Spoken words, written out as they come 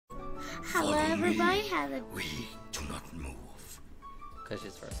Hello everybody, We do not move. Because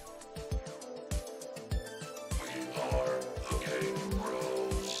she's first. We are the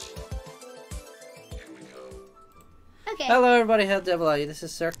Kangaroos. Here we go. Okay. Hello everybody, how the devil are you? This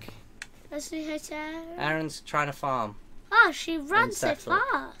is Cirque. Let's see her turn. Aaron's trying to farm. Oh, she runs so Staxel.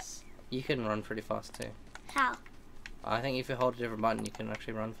 fast. You can run pretty fast too. How? I think if you hold a different button, you can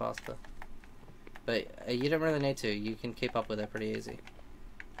actually run faster. But you don't really need to. You can keep up with it pretty easy.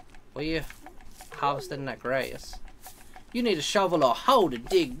 Well, you harvesting that grass. You need a shovel or hoe to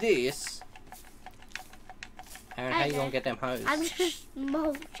dig this. Aaron, how you gonna get them hoes? I'm just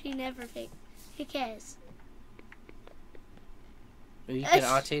mulching everything. Who cares? You can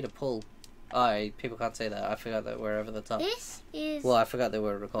RT to pull. Oh, people can't say that. I forgot that we're over the top. This is... Well, I forgot that we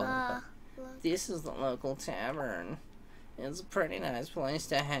were recording. This is the local tavern. It's a pretty nice place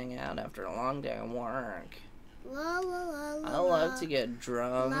to hang out after a long day of work. La, la, la, la, I love to get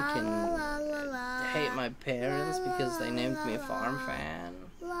drunk la, and la, la, la, hate my parents because they named me Farm Fan.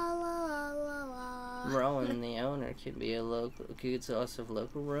 la, la, la, la, la. Rowan, the owner, could be a good source of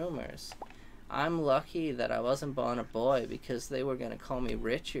local rumors. I'm lucky that I wasn't born a boy because they were going to call me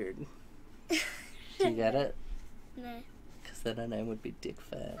Richard. Do you get it? No. Because then her name would be Dick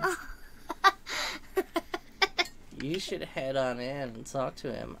Fan. You should head on in and talk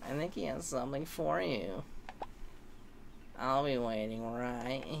to him. I think he has something for you. I'll be waiting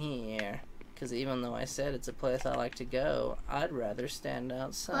right here. Because even though I said it's a place I like to go, I'd rather stand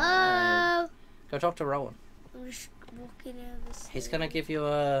outside. Hello. Go talk to Rowan. I'm just walking over. He's gonna give you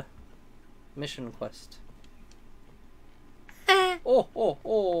a mission quest.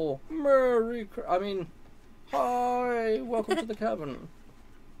 Oh, hi, welcome to the cabin.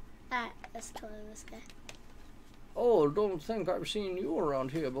 Alright, let's talk to this guy. Oh, don't think I've seen you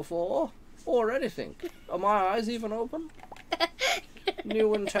around here before. Or anything. Are my eyes even open?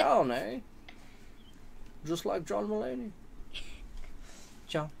 New in town, eh? Just like John Mulaney.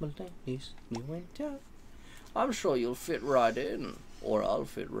 John Mulaney's new in town. I'm sure you'll fit right in. Or I'll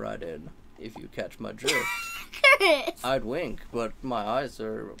fit right in. If you catch my drift. I'd wink, but my eyes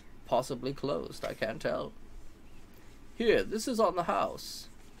are possibly closed. I can't tell. Here, this is on the house.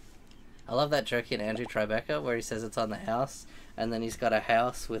 I love that joke in Andrew Tribeca where he says it's on the house, and then he's got a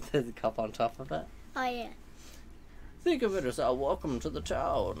house with a cup on top of it. Oh, yeah. Think of it as our welcome to the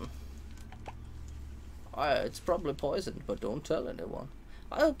town. It's probably poisoned, but don't tell anyone.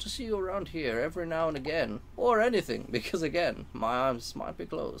 I hope to see you around here every now and again, or anything, because again, my eyes might be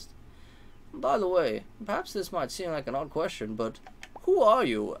closed. By the way, perhaps this might seem like an odd question, but who are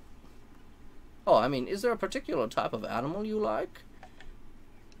you? Oh, I mean, is there a particular type of animal you like?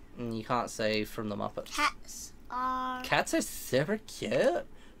 You can't say from the Muppets. Cats are... Cats are super cute.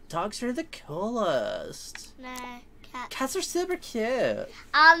 Dogs are the coolest. No, cats. Cats are super cute. If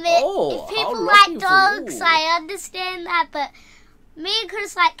how people lucky like for dogs, you. I understand that, but me and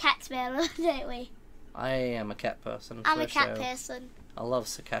Chris like cats better, don't we? I am a cat person. I'm for a cat sure. person. I love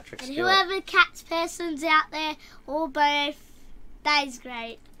psychiatric And skill. whoever cats person's out there, or both, that is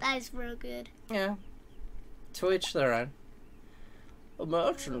great. That is real good. Yeah. To each their own. A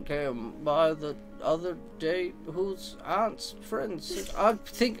merchant came by the other day whose aunt's friend said, I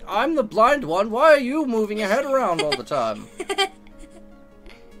think I'm the blind one. Why are you moving your head around all the time?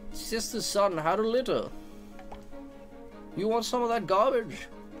 Sister's son had a litter. You want some of that garbage?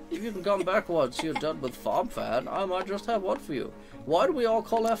 If you can come back once you're done with Farm Fan, I might just have one for you. Why do we all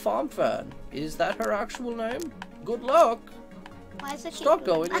call her Farm Fan? Is that her actual name? Good luck. Why is it Stop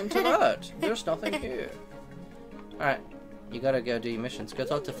going into that. There's nothing here. Alright, you gotta go do your missions. Go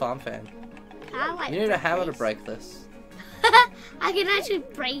talk to Farm Fan. I like You need a hammer to this. break this. I can actually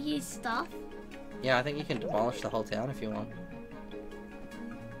break his stuff. Yeah, I think you can demolish the whole town if you want.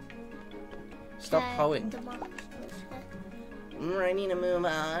 Stop hoeing. Demolish this. I'm ready to move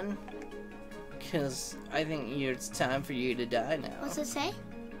on. Cause I think it's time for you to die now. What's it say?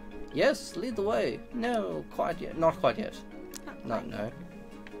 Yes, lead the way. No, quite yet. Not quite yet. Not No.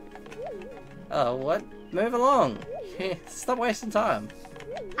 Oh, what? Move along. Stop wasting time.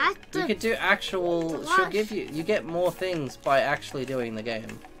 You could do actual... She'll give you... You get more things by actually doing the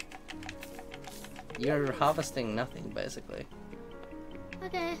game. You're harvesting nothing, basically.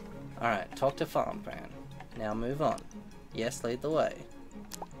 Okay. Alright, talk to Farm Fan. Now move on. Yes, lead the way.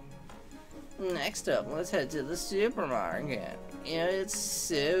 Next up, let's head to the supermarket. It's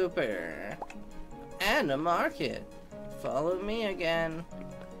super. And a market. Follow me again.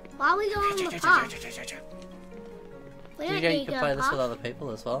 Why are we going on the path? We don't need You to can go play this path. with other people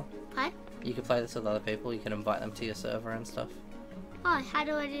as well. What? You can play this with other people. You can invite them to your server and stuff. Oh, how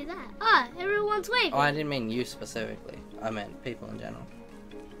do I do that? Oh, everyone's waving. Oh, I didn't mean you specifically. I meant people in general.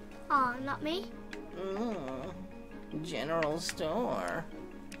 Oh, not me? General store.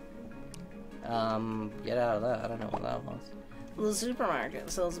 Get out of that. I don't know what that was. The supermarket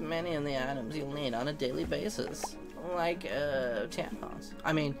sells many of the items you'll need on a daily basis. Like, tampons.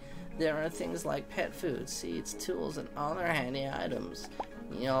 I mean, there are things like pet food, seeds, tools, and other handy items.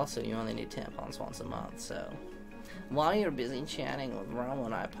 You only need tampons once a month, so... While you're busy chatting with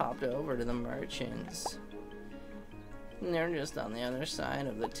Rowan, I popped over to the merchants. They're just on the other side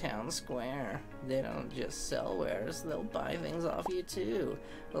of the town square. They don't just sell wares, they'll buy things off you too.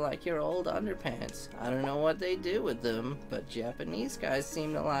 Like your old underpants. I don't know what they do with them, but Japanese guys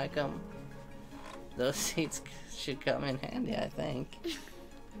seem to like them. Those seats should come in handy, I think.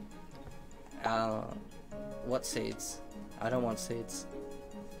 What seats? I don't want seats.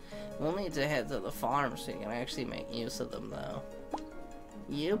 We'll need to head to the farm so you can actually make use of them, though.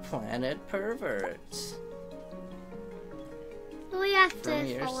 You planet perverts. We have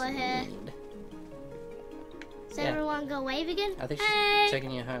to follow her. Does everyone go wave again? I think she's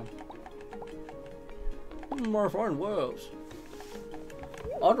taking you home. My friend waves.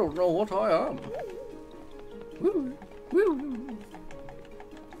 I don't know what I am. Woo, woo.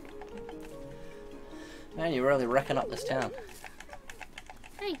 Man, you're really wrecking up this town.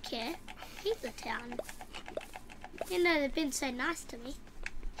 I don't care. Hate the town. You know, they've been so nice to me.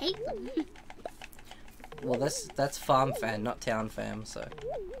 Hate them. Well, that's farm fan, not town fam, so.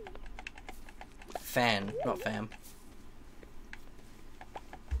 Fan, not fam.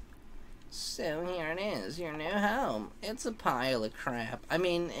 So here it is, your new home. It's a pile of crap. I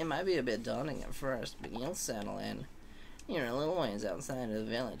mean, it might be a bit daunting at first, but you'll settle in. You're a little ways outside of the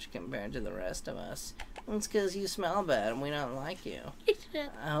village compared to the rest of us. It's because you smell bad and we don't like you.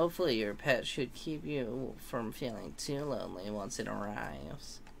 Hopefully your pet should keep you from feeling too lonely once it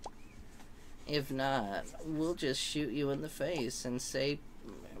arrives. If not, we'll just shoot you in the face and say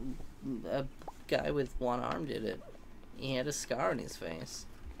a guy with one arm did it. He had a scar on his face.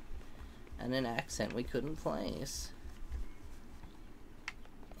 And an accent we couldn't place.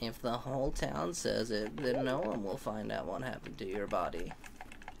 If the whole town says it, then no one will find out what happened to your body.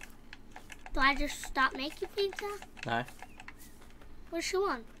 Do I just stop making things now? No. What she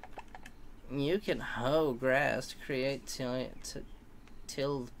want? You can hoe grass to create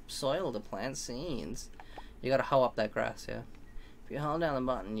till soil to plant seeds. You gotta hoe up that grass, yeah. If you hold down the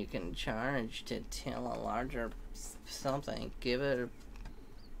button, you can charge to till a larger something. Give it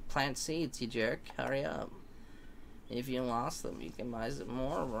plant seeds, you jerk. Hurry up. If you lost them, you can buy some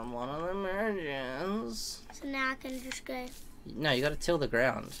more from one of the merchants. So now I can just go... No, you gotta till the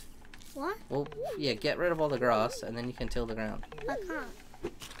ground. What? Well, yeah, get rid of all the grass, and then you can till the ground. I can't.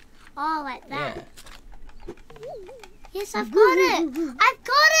 Oh, like that. Yeah. Yes, I've got it! I've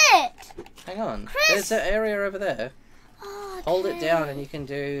got it! Hang on. Chris! There's an area over there. Oh, okay. Hold it down and you can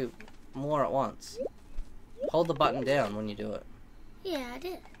do more at once. Hold the button down when you do it. Yeah, I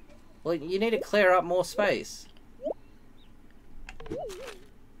did. Well, you need to clear up more space.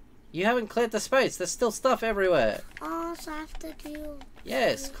 You haven't cleared the space. There's still stuff everywhere. Oh, so I have to do...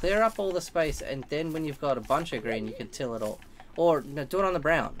 Yes, clear up all the space, and then when you've got a bunch of green, you can till it all. Or, no, do it on the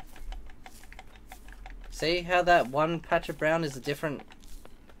brown. See how that one patch of brown is a different...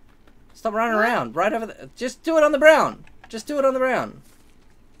 Stop running around. Right over there. Just do it on the brown. Just do it on the brown.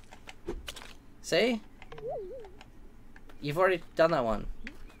 See? You've already done that one.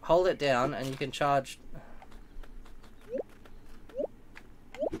 Hold it down, and you can charge...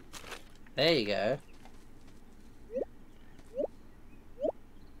 There you go.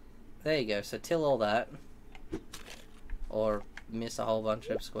 There you go. So till all that. Or miss a whole bunch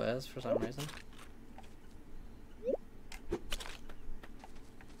of squares for some reason.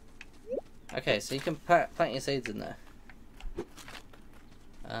 Okay, so you can plant your seeds in there.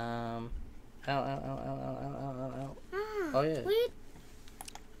 Ow. Oh yeah.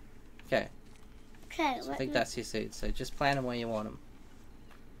 Okay. Okay, So I think that's your seeds. So just plant them where you want them.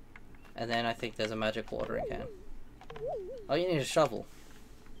 And then I think there's a magic watering can. Oh, you need a shovel.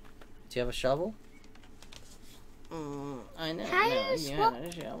 Do you have a shovel? I know. How No, do you you swap? had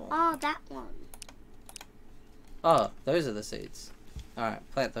a shovel. Oh, that one. Oh, those are the seeds. Alright,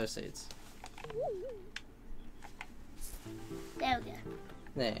 plant those seeds. There we go.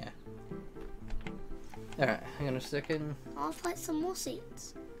 There. Alright, hang on a second. I'll plant some more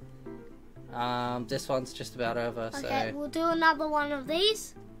seeds. This one's just about over, Okay, so... we'll do another one of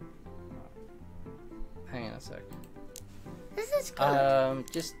these. Hang on a sec. This is good.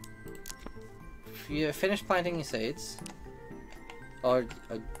 Just... You finish planting your seeds. Or,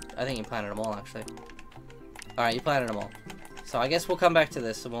 I think you planted them all, actually. Alright, you planted them all. So I guess we'll come back to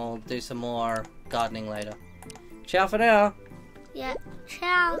this and we'll do some more gardening later. Ciao for now! Yeah,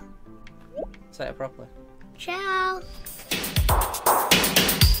 ciao. say it properly. Ciao.